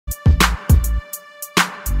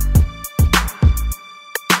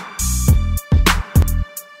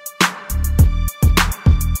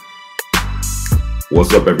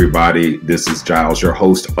What's up, everybody? This is Giles, your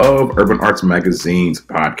host of Urban Arts Magazine's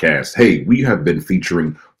podcast. Hey, we have been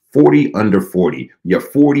featuring 40 under 40. We have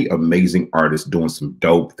 40 amazing artists doing some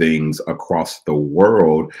dope things across the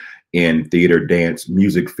world in theater, dance,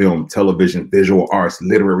 music, film, television, visual arts,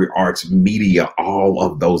 literary arts, media, all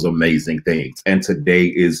of those amazing things. And today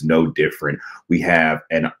is no different. We have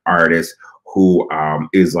an artist who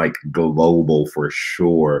is like global for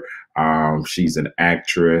sure. She's an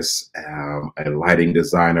actress, a lighting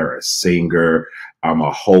designer, a singer,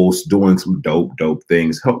 a host, doing some dope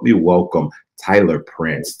things. Help me welcome Tyler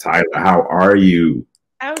Prynce. Tyler, how are you?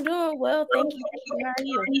 I'm doing well, thank you. How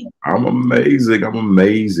are you? I'm amazing. I'm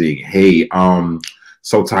amazing. Hey,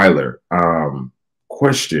 so Tyler,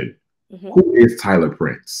 question. Who is Tyler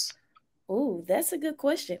Prynce? Oh, that's a good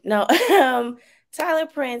question. No, Tyler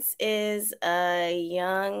Prynce is a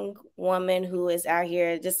young woman who is out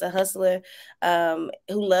here, just a hustler, who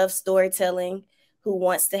loves storytelling, who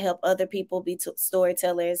wants to help other people be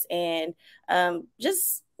storytellers, and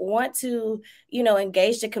just want to,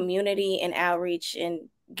 engage the community and outreach and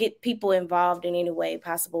get people involved in any way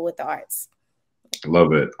possible with the arts.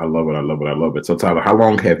 Love it. I love it. I love it. I love it. So Tyler, how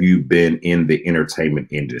long have you been in the entertainment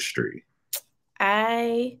industry?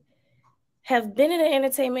 I have been in the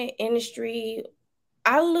entertainment industry,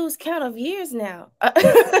 I lose count of years now.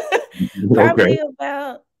 Probably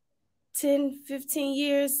about 10, 15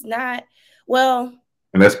 years. Not well.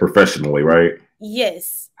 And that's professionally, right?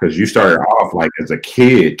 Yes. Because you started off like as a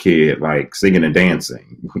kid, like singing and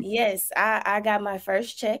dancing. Yes, I got my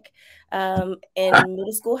first check in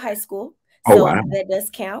middle school, high school. So wow. That does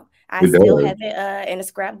count. I still have it in a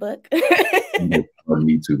scrapbook.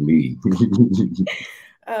 Me too, me.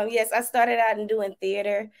 Yes, I started out in doing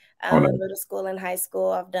theater in middle school and high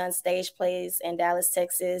school. I've done stage plays in Dallas,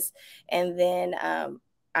 Texas. And then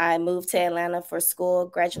I moved to Atlanta for school,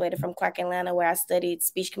 graduated from Clark Atlanta, where I studied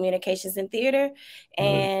speech communications and theater.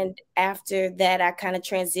 And after that, I kind of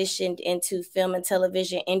transitioned into film and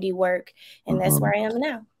television indie work. And that's where I am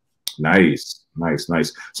now. Nice.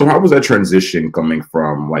 So how was that transition coming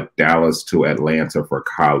from like Dallas to Atlanta for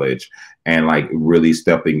college and like really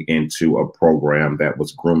stepping into a program that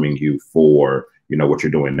was grooming you for, what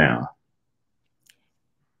you're doing now?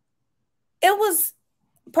 It was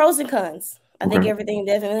pros and cons. I think everything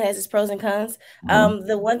definitely has its pros and cons.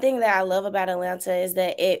 The one thing that I love about Atlanta is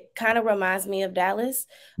that it kind of reminds me of Dallas.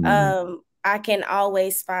 I can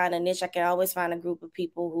always find a niche. I can always find a group of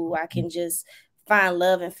people who I can just find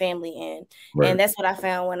love and family in. And that's what I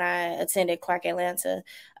found when I attended Clark Atlanta.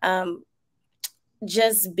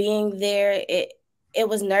 Just being there, it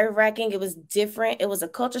was nerve-wracking. It was different. It was a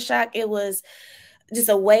culture shock. It was just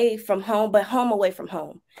away from home, but home away from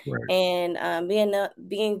home. And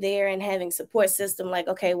being there and having support system like,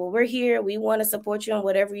 okay, well, we're here. We want to support you on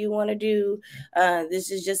whatever you want to do. This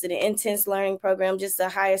is just an intense learning program, just a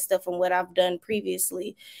higher stuff from what I've done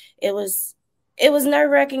previously. It was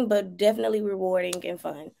nerve-wracking, but definitely rewarding and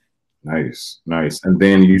fun. Nice. And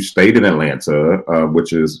then you stayed in Atlanta,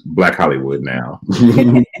 which is Black Hollywood now.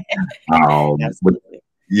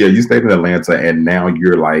 Yeah, you stayed in Atlanta, and now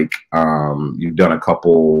you're like, you've done a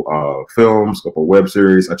couple films, couple web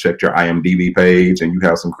series. I checked your IMDb page, and you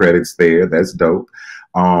have some credits there. That's dope.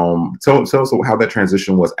 Tell us how that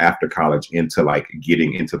transition was after college into like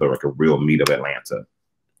getting into the like a real meat of Atlanta.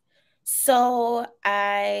 So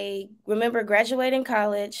I remember graduating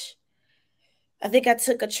college. I think I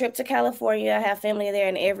took a trip to California. I have family there,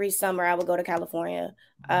 and every summer I would go to California.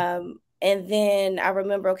 And then I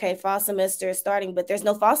remember, okay, fall semester is starting, but there's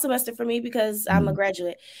no fall semester for me because I'm a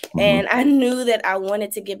graduate. And I knew that I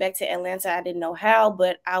wanted to get back to Atlanta. I didn't know how,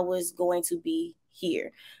 but I was going to be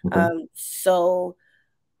here. So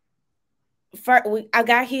I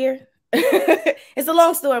got here. It's a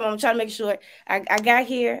long story, but I'm trying to make it short. I got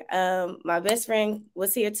here. My best friend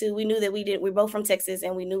was here too. We knew that we're both from Texas,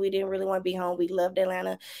 and we knew we didn't really want to be home. We loved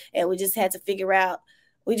Atlanta, and we just had to figure out.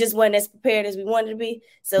 We just weren't as prepared as we wanted to be.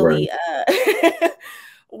 So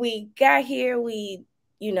we got here. We,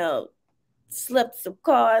 slept some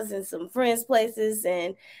cars and some friends' places,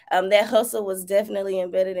 and that hustle was definitely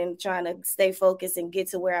embedded in trying to stay focused and get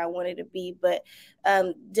to where I wanted to be. But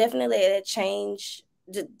definitely that change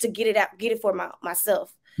to get it for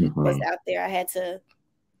myself was out there.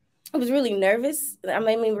 I was really nervous. I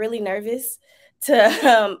made me really nervous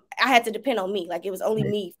I had to depend on me. Like it was only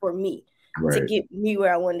me for me. To get me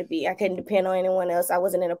where I wanted to be. I couldn't depend on anyone else. I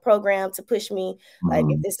wasn't in a program to push me. Like,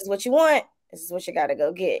 if this is what you want, this is what you got to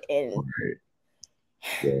go get. And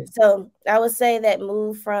so I would say that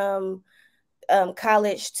move from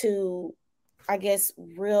college to I guess,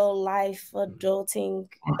 real life adulting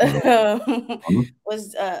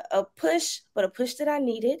was a push, but a push that I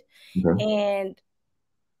needed. Okay. And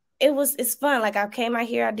it's fun. Like, I came out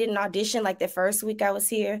here, I did an audition like the first week I was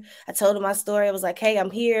here. I told them my story. I was like, hey,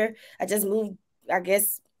 I'm here. I just moved, I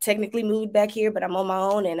guess technically moved back here, but I'm on my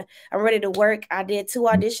own and I'm ready to work. I did 2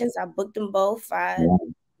 auditions. I booked them both. I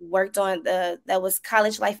worked on that was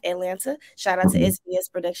College Life Atlanta. Shout out to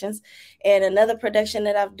SBS Productions. And another production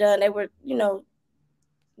that I've done, they were,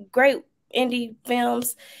 great indie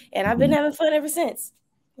films, and I've been having fun ever since.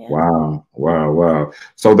 Yeah. Wow.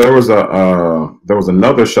 So there was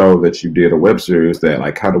another show that you did, a web series that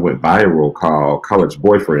like kind of went viral called College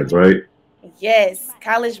Boyfriends, right? Yes,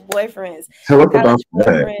 College Boyfriends. Tell us about College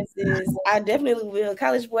that. Boyfriends is, I definitely will.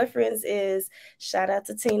 College Boyfriends is, shout out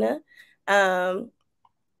to Tina.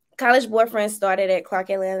 College Boyfriends started at Clark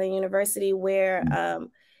Atlanta University, where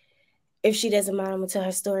if she doesn't mind, I'm gonna tell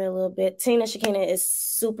her story a little bit. Tina Shakina is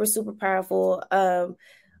super, super powerful.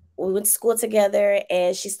 We went to school together,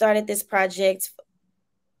 and she started this project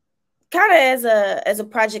kind of as a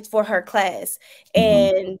project for her class.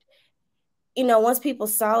 And once people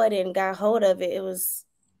saw it and got hold of it,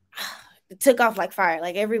 it took off like fire.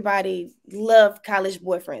 Like, everybody loved College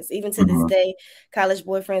Boyfriends. Even to this day, College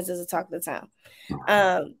Boyfriends is a talk of the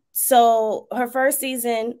town. So her first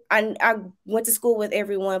season, I went to school with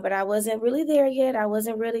everyone, but I wasn't really there yet. I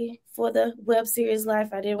wasn't really for the web series life.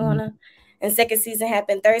 I didn't want to. And second season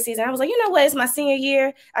happened. Third season, I was like, you know what? It's my senior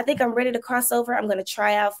year. I think I'm ready to cross over. I'm going to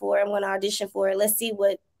try out for it. I'm going to audition for it. Let's see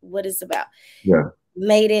what it's about. Yeah.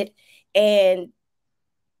 Made it. And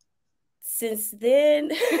since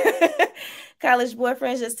then, College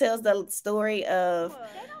Boyfriends just tells the story of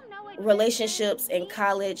relationships in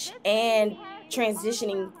college and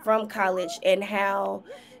transitioning from college, and how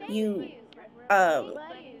you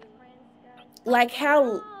like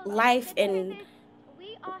how life and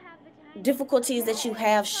difficulties that you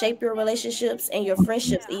have shape your relationships and your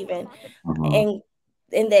friendships, even and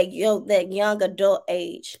in that young adult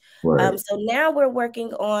age. Right. So now we're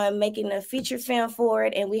working on making a feature film for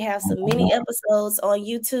it, and we have some mini episodes on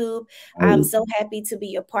YouTube. I'm so happy to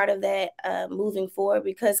be a part of that moving forward,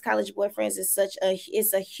 because College Boyfriends is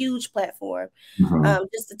it's a huge platform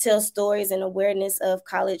just to tell stories and awareness of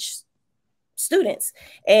college students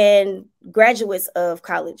and graduates of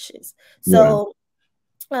colleges. So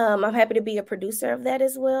I'm happy to be a producer of that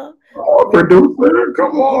as well. Oh, producer,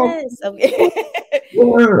 come on. Yes. Okay.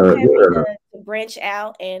 To branch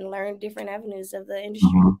out and learn different avenues of the industry.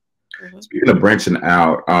 Speaking of branching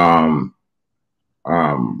out, I'm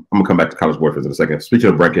gonna come back to College Boyfriends in a second. Speaking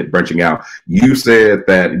of branching out, you said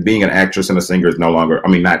that being an actress and a singer is no longer,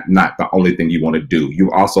 not the only thing you want to do. You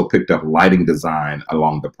also picked up lighting design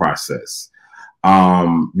along the process.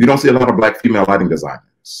 You don't see a lot of Black female lighting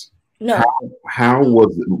designers. No.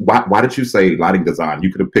 Why did you say lighting design?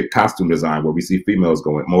 You could have picked costume design, where we see females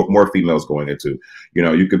going, more females going into.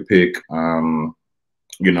 You could pick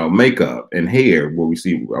makeup and hair, where we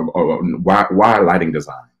see why lighting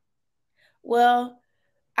design? Well,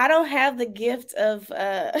 I don't have the gift of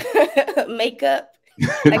makeup.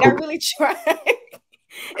 Like, I really try.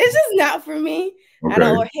 It's just not for me. Okay. I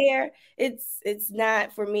don't, or hair. It's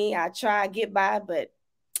not for me. I try to get by, but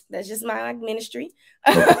that's just my ministry.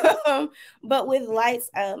 But with lights,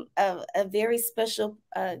 a very special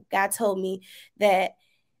guy told me that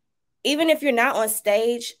even if you're not on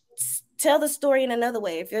stage, tell the story in another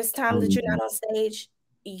way. If there's time that you're not on stage,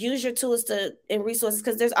 use your tools and resources,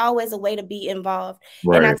 because there's always a way to be involved.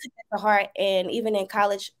 Right. And I took that to heart. And even in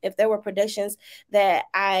college, if there were productions that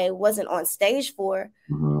I wasn't on stage for,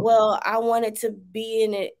 well, I wanted to be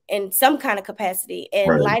in it in some kind of capacity.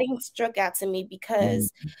 And lighting struck out to me,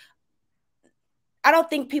 because I don't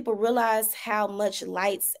think people realize how much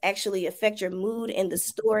lights actually affect your mood and the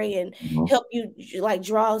story, and help you like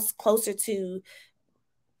draw us closer to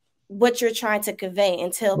what you're trying to convey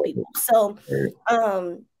and tell people. So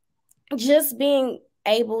just being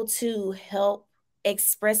able to help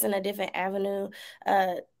express in a different avenue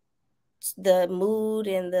the mood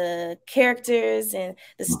and the characters and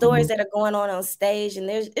the stories that are going on stage, and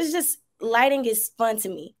it's just, lighting is fun to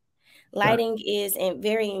me. Lighting is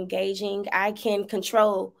very engaging. I can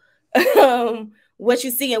control what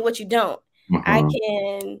you see and what you don't. I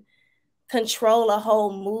can control a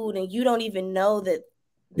whole mood, and you don't even know that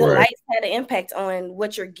the lights had an impact on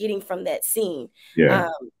what you're getting from that scene.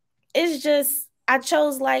 It's just, I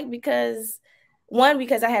chose light because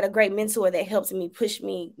I had a great mentor that helped me, push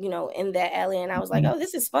me, in that alley. And I was like, oh,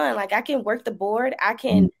 this is fun. Like, I can work the board. I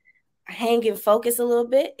can hang and focus a little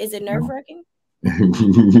bit. Is it nerve-wracking?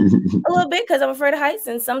 A little bit, because I'm afraid of heights,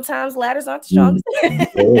 and sometimes ladders aren't the strongest.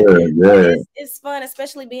 Yeah. It's fun,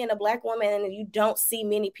 especially being a Black woman, and you don't see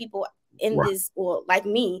many people in this, or like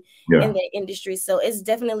me, in the industry. So it's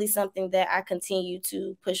definitely something that I continue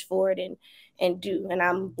to push forward and do. And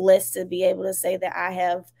I'm blessed to be able to say that I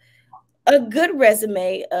have a good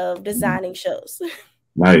resume of designing shows.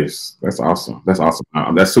 Nice. That's awesome. That's awesome.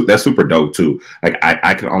 That's super dope too. Like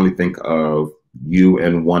I can only think of you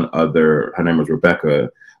and one other. Her name is Rebecca,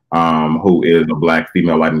 who is a Black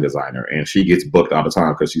female lighting designer, and she gets booked all the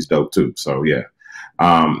time because she's dope too. So yeah,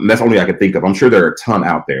 that's only I can think of. I'm sure there are a ton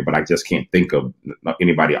out there, but I just can't think of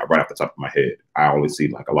anybody right off the top of my head. I only see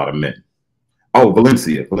like a lot of men. Oh,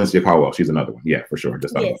 Valencia Caldwell. She's another one. Yeah, for sure.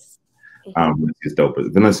 Just yes. Valencia's dope.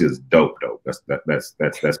 Valencia's dope. That's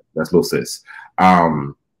little sis.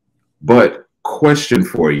 But question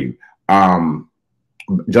for you.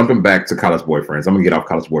 Jumping back to college boyfriends. I'm gonna get off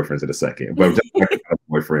college boyfriends in a second. But jumping back to college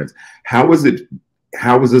boyfriends, how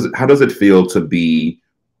does it feel to be,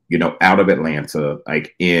 out of Atlanta,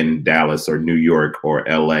 like in Dallas or New York or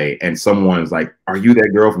LA, and someone's like, "Are you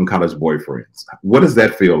that girl from College Boyfriends?" What does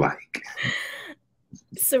that feel like?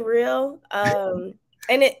 Surreal.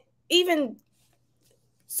 And it even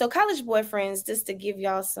so, College Boyfriends, just to give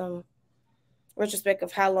y'all some retrospect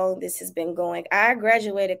of how long this has been going. I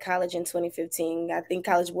graduated college in 2015. I think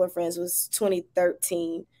College Boyfriends was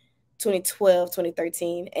 2013, 2012,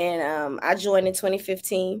 2013. And I joined in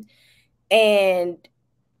 2015. And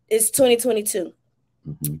it's 2022.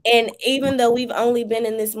 Mm-hmm. And even though we've only been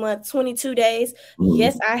in this month 22 days,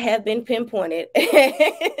 yes, I have been pinpointed.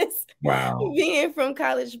 Wow. Being from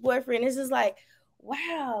College Boyfriend, it's just like,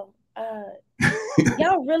 wow,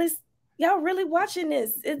 y'all really watching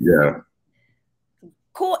this. It's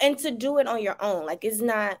cool. And to do it on your own, like it's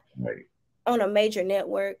not on a major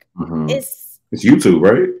network. Mm-hmm. It's YouTube,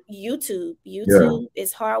 right? YouTube.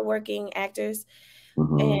 It's hardworking actors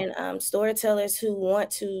and storytellers who want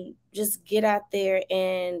to just get out there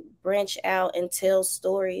and branch out and tell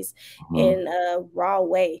stories in a raw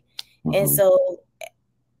way. And so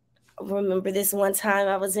I remember this one time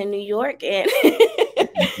I was in New York, and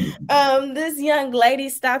this young lady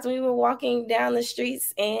stopped. We were walking down the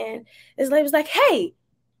streets, and this lady was like, "Hey,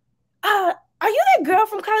 are you that girl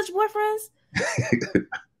from College Boyfriends?"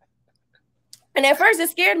 And at first it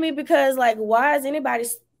scared me because, like, why is anybody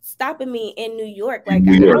stopping me in New York? Like,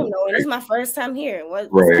 I don't know. And it's my first time here. What's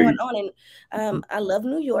going on? And I love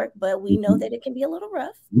New York, but we know that it can be a little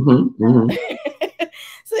rough.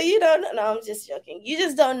 So you don't know. No, I'm just joking. You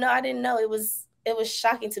just don't know. I didn't know. It was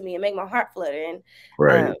shocking to me. It made my heart flutter. And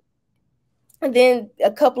and then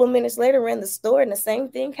a couple of minutes later, we're in the store, and the same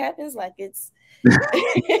thing happens. Like, it's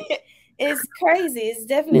it's crazy. It's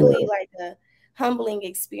definitely like a humbling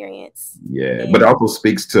experience. Yeah, but it also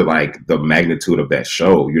speaks to like the magnitude of that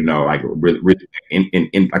show, like really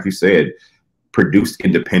in like you said, produced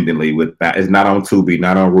independently with that. It's not on Tubi,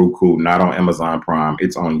 not on Roku, not on Amazon Prime.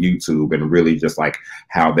 It's on YouTube, and really just like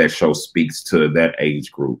how that show speaks to that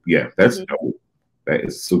age group. Yeah, that's dope. That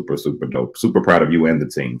is super, super dope. Super proud of you and the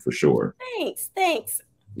team for sure. Thanks.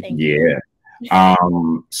 Thank you.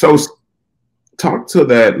 So talk to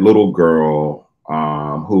that little girl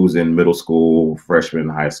who's in middle school, freshman,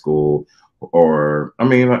 high school, or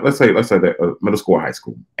let's say that middle school, high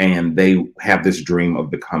school, and they have this dream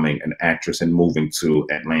of becoming an actress and moving to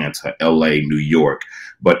Atlanta, LA, New York,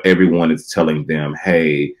 but everyone is telling them,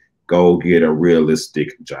 "Hey, go get a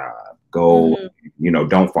realistic job. Go,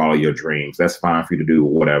 don't follow your dreams. That's fine for you to do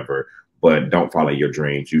whatever, but don't follow your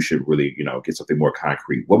dreams. You should really, get something more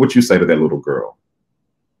concrete." What would you say to that little girl?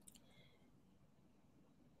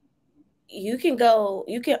 You can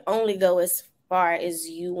only go as far as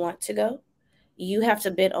you want to go. You have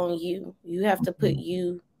to bet on you. You have to put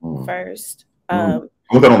you first. I'll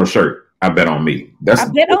put that on a shirt. I bet on me. I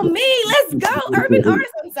bet on me. Let's go. Urban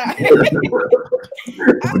artists. I'm sorry.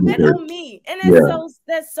 I bet on me. And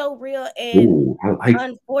that's so real. And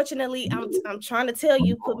unfortunately, I'm trying to tell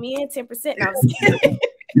you, put me in 10%. No,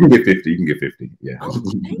 you can get 50. You can get 50. Yeah. Oh,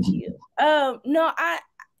 thank you. No,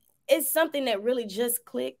 it's something that really just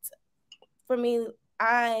clicked for me.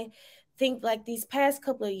 I think like these past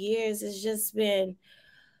couple of years has just been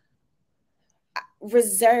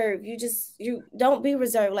reserved. You don't be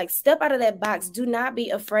reserved. Like, step out of that box. Do not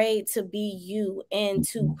be afraid to be you and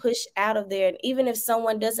to push out of there. And even if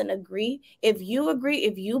someone doesn't agree, if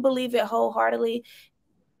you believe it wholeheartedly,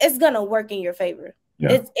 it's gonna work in your favor.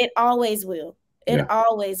 It always will. It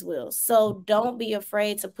always will. So don't be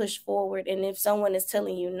afraid to push forward. And if someone is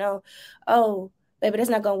telling you no, oh, baby,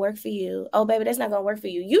 that's not gonna work for you. Oh, baby, that's not gonna work for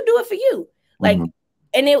you. You do it for you. Like,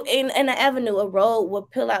 And in an avenue, a road will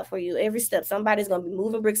peel out for you every step. Somebody's gonna be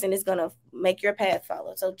moving bricks, and it's gonna make your path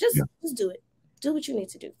follow. So just do it. Do what you need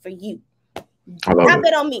to do for you. I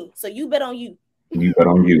bet on me, so you bet on you. You bet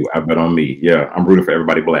on you. I bet on me. Yeah, I'm rooting for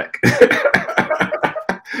everybody black.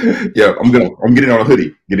 Yeah, I'm getting on a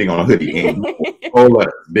hoodie. Getting on a hoodie. And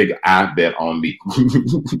big I bet on me.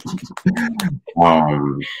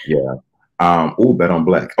 Yeah. Oh, bet on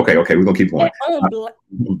black. Okay, we're gonna keep going.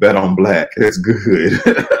 Bet on black. That's good.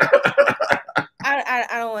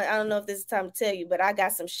 I don't know if this is time to tell you, but I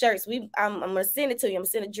got some shirts. I'm gonna send it to you. I'm gonna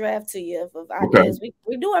send a draft to you of ideas.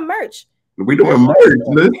 We're doing merch. We're doing merch.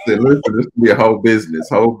 Listen, this will be a whole business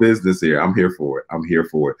here. I'm here for it.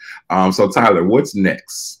 So Tyler, what's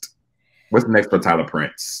next? What's next for Tyler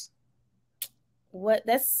Prynce?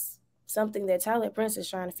 That's something that Tyler Prynce is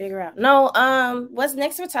trying to figure out. No, what's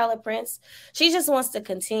next for Tyler Prynce? She just wants to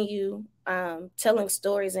continue telling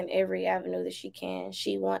stories in every avenue that she can.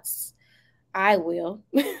 She wants, I will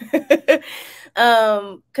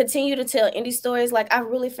continue to tell indie stories. Like, I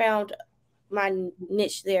really found my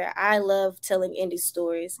niche there. I love telling indie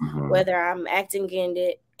stories, whether I'm acting in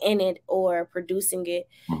it or producing it,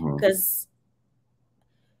 because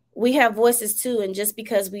we have voices too. And just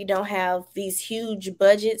because we don't have these huge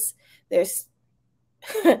budgets, there's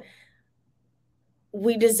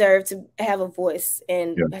we deserve to have a voice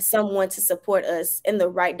and someone to support us in the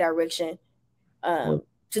right direction to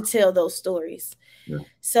tell those stories.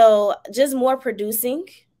 So just more producing,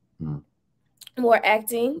 more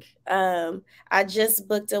acting. I just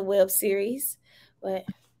booked a web series, but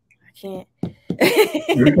I can't.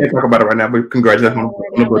 We can't talk about it right now, but congratulations.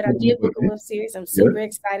 But I did book a web series. I'm super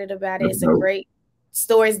excited about it. It's a great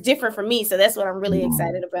story. It's different for me, so that's what I'm really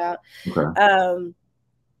excited about.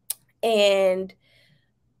 And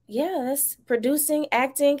yeah, that's producing,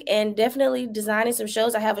 acting, and definitely designing some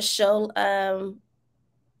shows. I have a show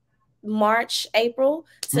March, April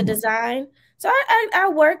to design. So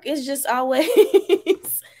our work is just always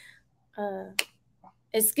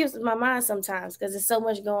it skips my mind sometimes because there's so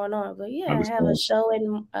much going on. But yeah, I have a show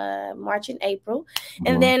in March and April.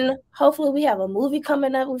 And then hopefully we have a movie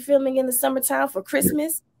coming up. We're filming in the summertime for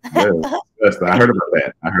Christmas. Yes, I heard about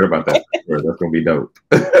that. Sure. That's gonna be dope.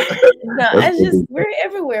 No, it's just we're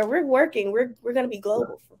everywhere. We're working. We're gonna be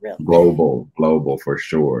global for real. Global for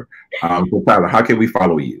sure. So Tyler, how can we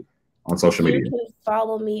follow you on social media? You can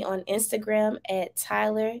follow me on Instagram at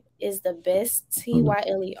Tyler is the best.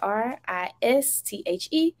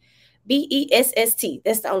 TYLERISTHEBESST.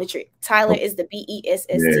 That's the only trick. Tyler is the BESST.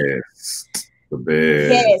 Yes, the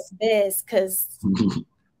best. Yes, best, because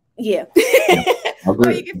yeah.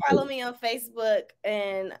 Or you can follow me on Facebook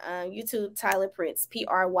and YouTube, Tyler Prynce,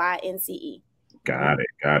 PRYNCE. Got it.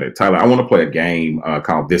 Tyler, I want to play a game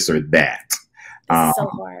called This or That. It's so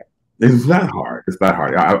hard. It's not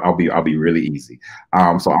hard. I'll be really easy.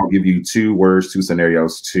 So I'll give you 2 words, 2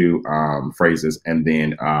 scenarios, 2 phrases, and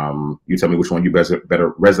then you tell me which one you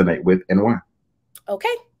better resonate with and why.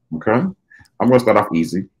 Okay. I'm gonna start off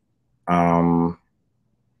easy.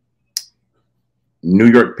 New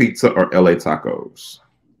York pizza or LA tacos?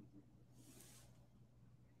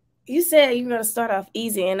 You said you were gonna start off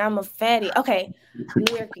easy, and I'm a fatty. Okay,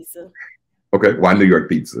 New York pizza. Okay, why New York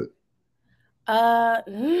pizza?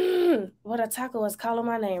 What a taco is calling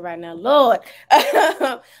my name right now, Lord.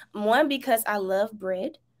 One, because I love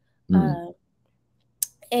bread,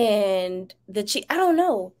 and the cheese. I don't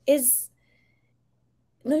know.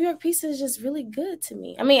 New York pizza is just really good to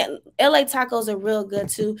me. I mean, LA tacos are real good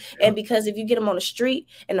too, and because if you get them on the street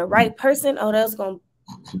and the right person, that's gonna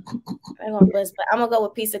bust. But I'm gonna go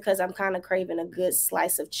with pizza because I'm kind of craving a good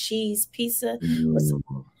slice of cheese pizza.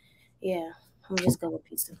 Yeah, I'm just going with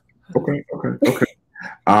pizza. Okay.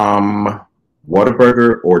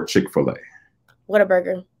 Whataburger or Chick-fil-A?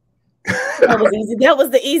 Whataburger. That was easy. That was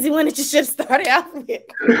the easy one that you should have started out with.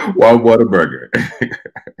 Why Whataburger?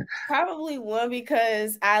 Probably one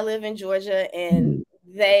because I live in Georgia and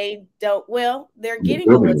they don't. Well, they're getting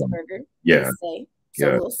a Whataburger. Yeah.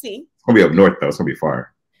 So we'll see. It's gonna be up north though. It's gonna be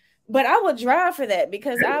far. But I would drive for that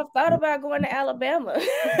because I've thought about going to Alabama.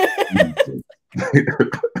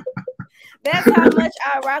 That's how much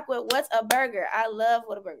I rock with What's a Burger. I love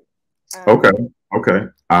Whataburger. Okay.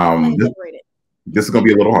 This is gonna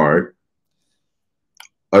be a little hard.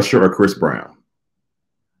 Usher or Chris Brown?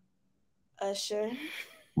 Usher.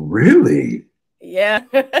 Really? Yeah.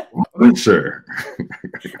 Usher.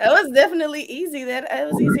 That was definitely easy.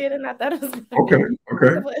 It was easier than I thought it was. Okay.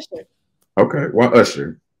 Okay. Why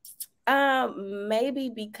Usher? Maybe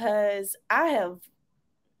because I'm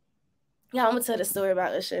gonna tell the story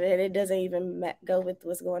about Usher and it doesn't even go with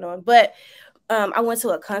what's going on. But I went to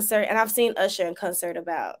a concert, and I've seen Usher in concert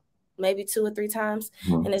about maybe 2 or 3 times.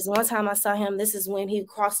 Mm-hmm. And this one time I saw him, this is when he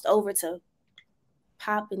crossed over to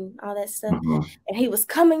pop and all that stuff. Mm-hmm. And he was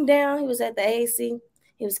coming down. He was at the AC.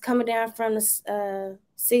 He was coming down from the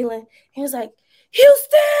ceiling. He was like,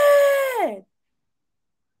 Houston!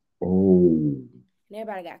 Oh. And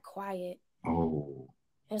everybody got quiet. Oh.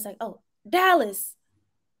 It was like, oh, Dallas.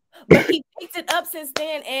 But he picked it up since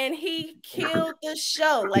then, and he killed the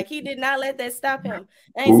show. Like, he did not let that stop him.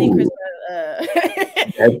 I ain't seen Chris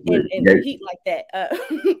in heat like that.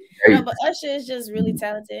 No, but Usher is just really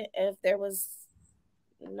talented. If there was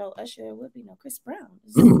no Usher, there would be no Chris Brown.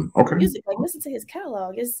 Okay. Music, like, listen to his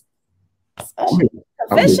catalog. It's Usher.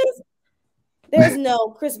 Confessions. There's no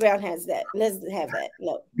Chris Brown has that. Doesn't have that.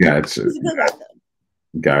 No. Gotcha. He's a good guy,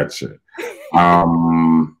 though. Gotcha.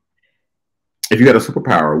 If you had a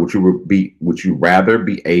superpower, would you rather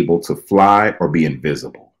be able to fly or be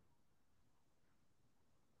invisible?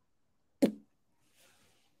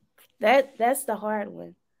 That's the hard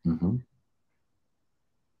one. Mm-hmm.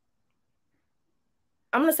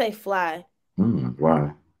 I'm gonna say fly.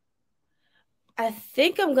 Why? I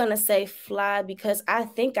think I'm gonna say fly because I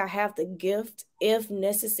think I have the gift, if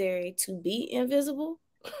necessary, to be invisible.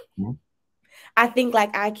 Mm-hmm. I think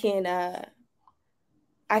like I can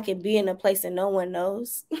be in a place and no one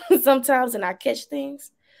knows sometimes, and I catch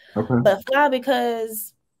things. Okay. But fly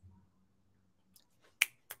because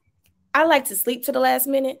I like to sleep to the last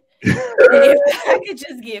minute. If I could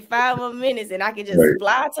just get 5 more minutes and I could just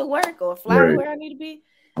fly to work or fly to where I need to be,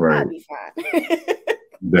 I'd be fine.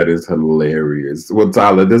 That is hilarious. Well,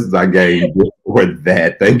 Tyler, this is our game for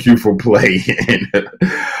that. Thank you for playing.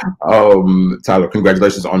 Tyler,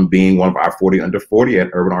 congratulations on being one of our 40 under 40 at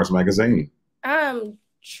Urban Arts Magazine. I'm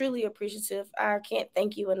truly appreciative. I can't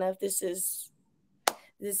thank you enough. This is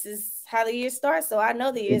how the year starts, so I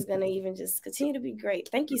know the year is going to even just continue to be great.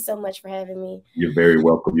 Thank you so much for having me. You're very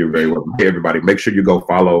welcome. You're very welcome. Hey, everybody, make sure you go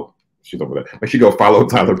follow. She's over there. Make sure you go follow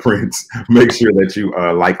Tyler Prynce. Make sure that you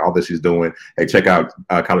like all that she's doing. Hey, check out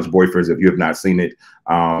College Boyfriends if you have not seen it.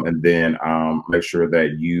 And then make sure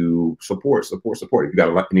that you support. If you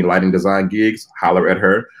got any lighting design gigs, holler at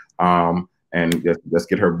her. And let's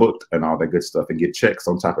get her booked and all that good stuff, and get checks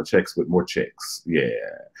on top of checks with more checks. Yeah.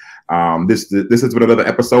 This has been another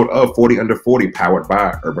episode of 40 Under 40, powered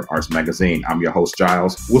by Urban Arts Magazine. I'm your host,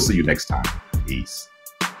 Giles. We'll see you next time. Peace.